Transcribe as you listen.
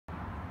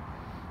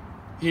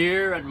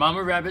Here at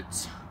Mama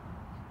Rabbits,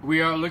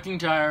 we are looking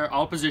to hire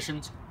all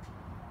positions.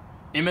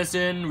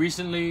 MSN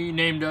recently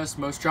named us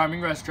most charming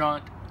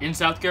restaurant in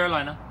South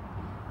Carolina,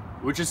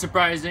 which is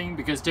surprising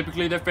because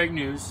typically they're fake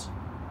news,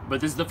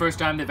 but this is the first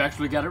time they've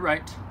actually got it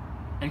right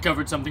and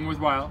covered something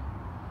worthwhile.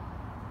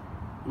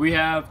 We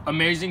have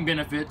amazing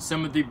benefits,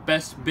 some of the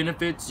best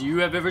benefits you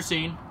have ever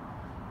seen.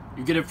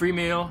 You get a free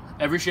meal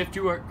every shift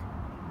you work.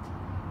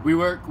 We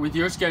work with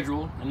your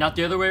schedule and not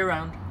the other way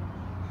around.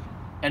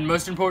 And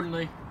most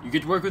importantly, you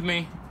get to work with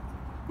me,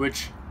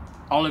 which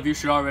all of you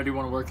should already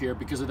want to work here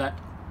because of that.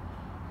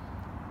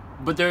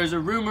 But there is a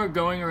rumor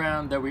going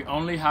around that we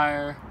only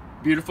hire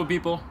beautiful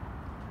people,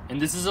 and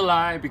this is a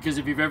lie because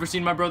if you've ever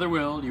seen my brother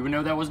Will, you would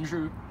know that wasn't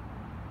true.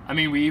 I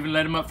mean, we even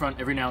let him up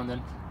front every now and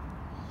then.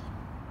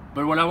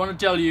 But what I want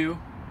to tell you,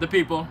 the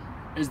people,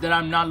 is that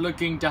I'm not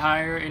looking to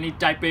hire any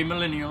type A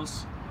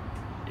millennials.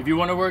 If you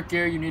want to work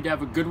here, you need to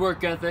have a good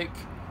work ethic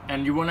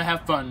and you want to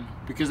have fun,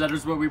 because that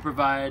is what we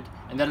provide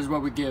and that is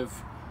what we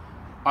give.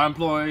 Our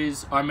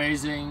employees are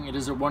amazing. It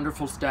is a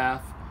wonderful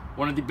staff,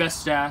 one of the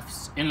best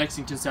staffs in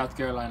Lexington, South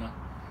Carolina.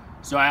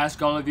 So I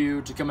ask all of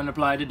you to come and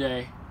apply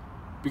today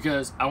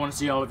because I want to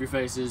see all of your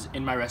faces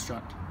in my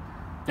restaurant.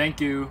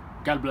 Thank you.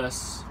 God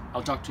bless.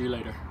 I'll talk to you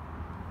later.